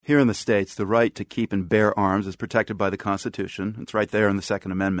Here in the States, the right to keep and bear arms is protected by the Constitution. It's right there in the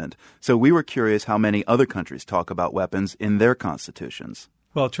Second Amendment. So we were curious how many other countries talk about weapons in their constitutions.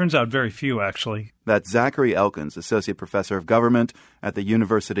 Well, it turns out very few, actually. That's Zachary Elkins, Associate Professor of Government at the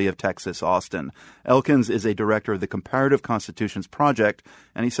University of Texas, Austin. Elkins is a director of the Comparative Constitutions Project,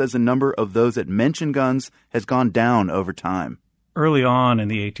 and he says the number of those that mention guns has gone down over time. Early on in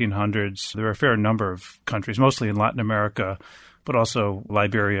the 1800s, there were a fair number of countries, mostly in Latin America, but also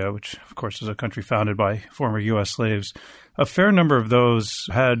Liberia, which, of course, is a country founded by former U.S. slaves. A fair number of those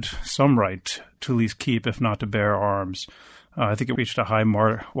had some right to at least keep, if not to bear arms. I think it reached a high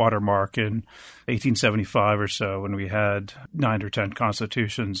watermark in 1875 or so when we had 9 or 10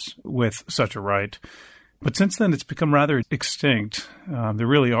 constitutions with such a right. But since then, it's become rather extinct. There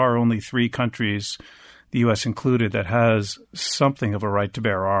really are only 3 countries, the U.S. included, that has something of a right to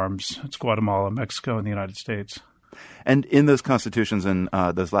bear arms. It's Guatemala, Mexico, and the United States. And in those constitutions in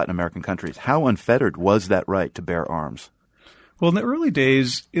those Latin American countries, how unfettered was that right to bear arms? Well, in the early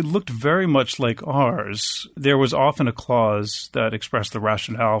days, it looked very much like ours. There was often a clause that expressed the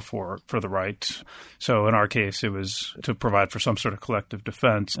rationale for the right. So in our case, it was to provide for some sort of collective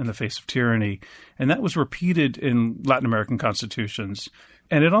defense in the face of tyranny. And that was repeated in Latin American constitutions.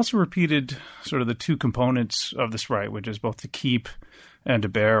 And it also repeated sort of the 2 components of this right, which is both to keep and to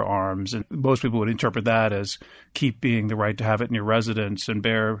bear arms. And most people would interpret that as keep being the right to have it in your residence and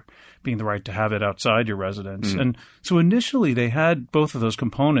bear being the right to have it outside your residence. And so initially they had both of those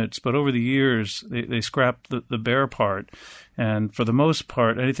components, but over the years they scrapped the bear part. And for the most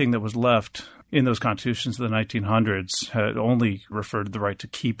part, anything that was left in those constitutions of the 1900s had only referred to the right to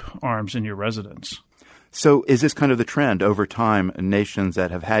keep arms in your residence. So is this kind of the trend over time? Nations that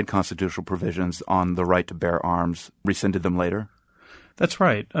have had constitutional provisions on the right to bear arms rescinded them later? That's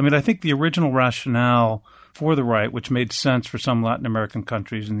right. I mean, I think the original rationale for the right, which made sense for some Latin American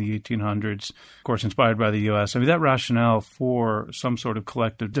countries in the 1800s, of course, inspired by the U.S., I mean, that rationale for some sort of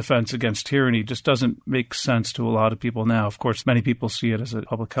collective defense against tyranny just doesn't make sense to a lot of people now. Of course, many people see it as a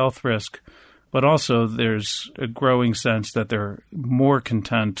public health risk, but also there's a growing sense that they're more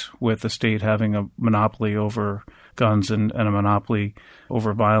content with the state having a monopoly over guns and a monopoly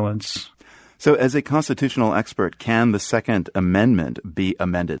over violence. So as a constitutional expert, can the Second Amendment be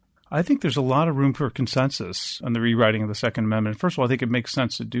amended? I think there's a lot of room for consensus on the rewriting of the Second Amendment. First of all, I think it makes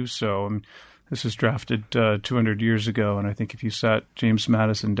sense to do so. I mean, this was drafted 200 years ago, and I think if you sat James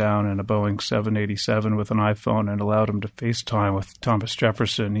Madison down in a Boeing 787 with an iPhone and allowed him to FaceTime with Thomas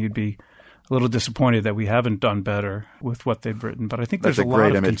Jefferson, he'd be a little disappointed that we haven't done better with what they've written. But I think there's a lot of... That's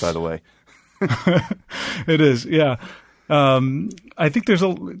a great image, by the way. It is, yeah. I think there's a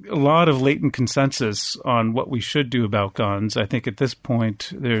lot of latent consensus on what we should do about guns. I think at this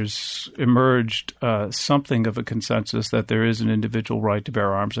point there's emerged something of a consensus that there is an individual right to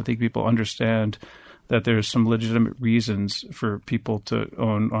bear arms. I think people understand that there's some legitimate reasons for people to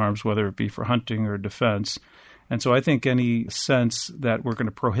own arms, whether it be for hunting or defense. And so I think any sense that we're going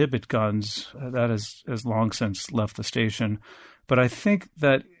to prohibit guns, that has long since left the station. But I think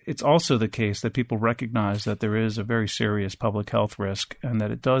that it's also the case that people recognize that there is a very serious public health risk and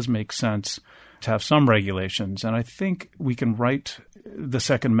that it does make sense to have some regulations. And I think we can write the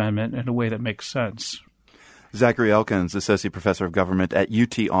Second Amendment in a way that makes sense. Zachary Elkins, Associate Professor of Government at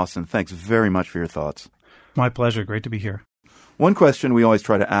UT Austin. Thanks very much for your thoughts. My pleasure. Great to be here. One question we always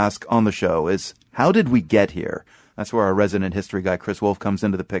try to ask on the show is, how did we get here? That's where our resident history guy, Chris Wolf, comes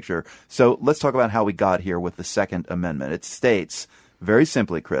into the picture. So let's talk about how we got here with the Second Amendment. It states, very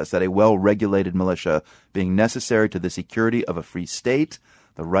simply, Chris, that a well-regulated militia being necessary to the security of a free state,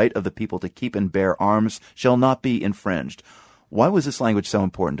 the right of the people to keep and bear arms shall not be infringed. Why was this language so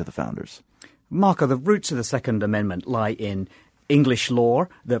important to the founders? Marco, the roots of the Second Amendment lie in English law,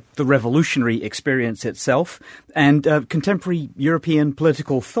 the revolutionary experience itself, and contemporary European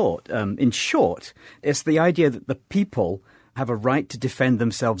political thought. In short, it's the idea that the people have a right to defend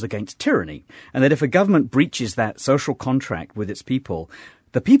themselves against tyranny, and that if a government breaches that social contract with its people,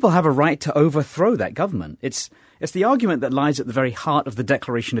 the people have a right to overthrow that government. It's the argument that lies at the very heart of the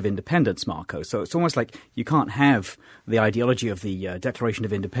Declaration of Independence, Marco. So it's almost like you can't have the ideology of the Declaration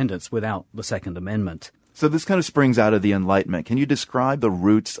of Independence without the Second Amendment. So this kind of springs out of the Enlightenment. Can you describe the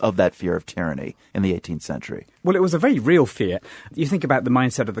roots of that fear of tyranny in the 18th century? Well, it was a very real fear. You think about the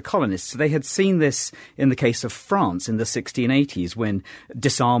mindset of the colonists. They had seen this in the case of France in the 1680s when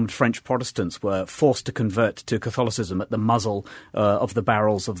disarmed French Protestants were forced to convert to Catholicism at the muzzle of the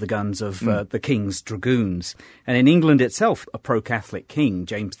barrels of the guns of the king's dragoons. And in England itself, a pro-Catholic king,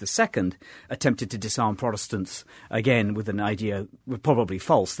 James II, attempted to disarm Protestants, again with an idea, probably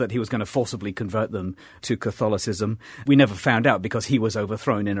false, that he was going to forcibly convert them to Catholicism. We never found out because he was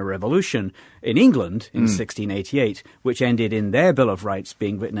overthrown in a revolution in England in 1688, which ended in their Bill of Rights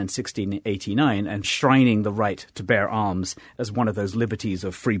being written in 1689, enshrining the right to bear arms as one of those liberties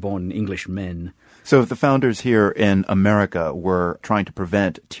of freeborn English men. So if the founders here in America were trying to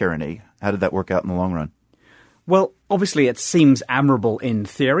prevent tyranny, how did that work out in the long run? Well, obviously it seems admirable in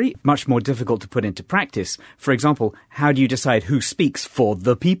theory, much more difficult to put into practice. For example, how do you decide who speaks for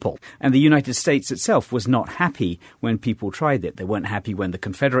the people? And the United States itself was not happy when people tried it. They weren't happy when the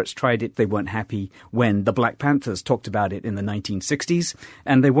Confederates tried it. They weren't happy when the Black Panthers talked about it in the 1960s.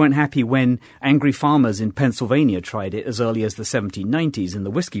 And they weren't happy when angry farmers in Pennsylvania tried it as early as the 1790s in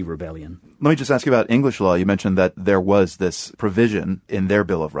the Whiskey Rebellion. Let me just ask you about English law. You mentioned that there was this provision in their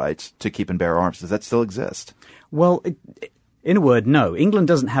Bill of Rights to keep and bear arms. Does that still exist? Well, in a word, no. England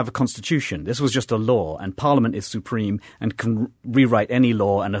doesn't have a constitution. This was just a law, and Parliament is supreme and can rewrite any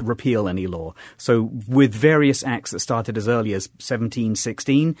law and repeal any law. So with various acts that started as early as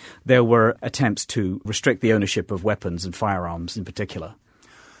 1716, there were attempts to restrict the ownership of weapons and firearms in particular.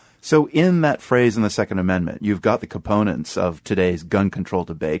 So in that phrase in the Second Amendment, you've got the components of today's gun control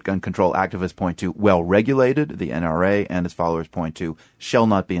debate. Gun control activists point to well-regulated, the NRA, and its followers point to shall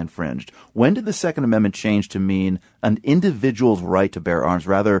not be infringed. When did the Second Amendment change to mean an individual's right to bear arms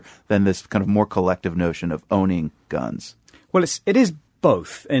rather than this kind of more collective notion of owning guns? Well, it is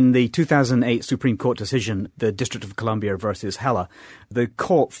both. In the 2008 Supreme Court decision, the District of Columbia versus Heller, the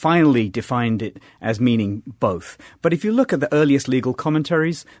court finally defined it as meaning both. But if you look at the earliest legal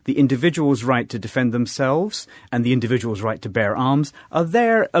commentaries, the individual's right to defend themselves and the individual's right to bear arms are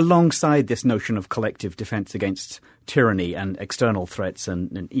there alongside this notion of collective defense against tyranny and external threats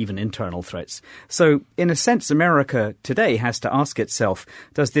and even internal threats. So, in a sense, America today has to ask itself,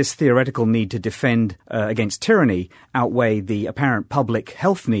 does this theoretical need to defend against tyranny outweigh the apparent public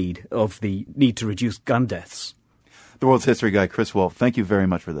health need of the need to reduce gun deaths? The World's History Guy, Chris Wolfe, thank you very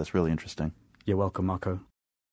much for this. Really interesting. You're welcome, Marco.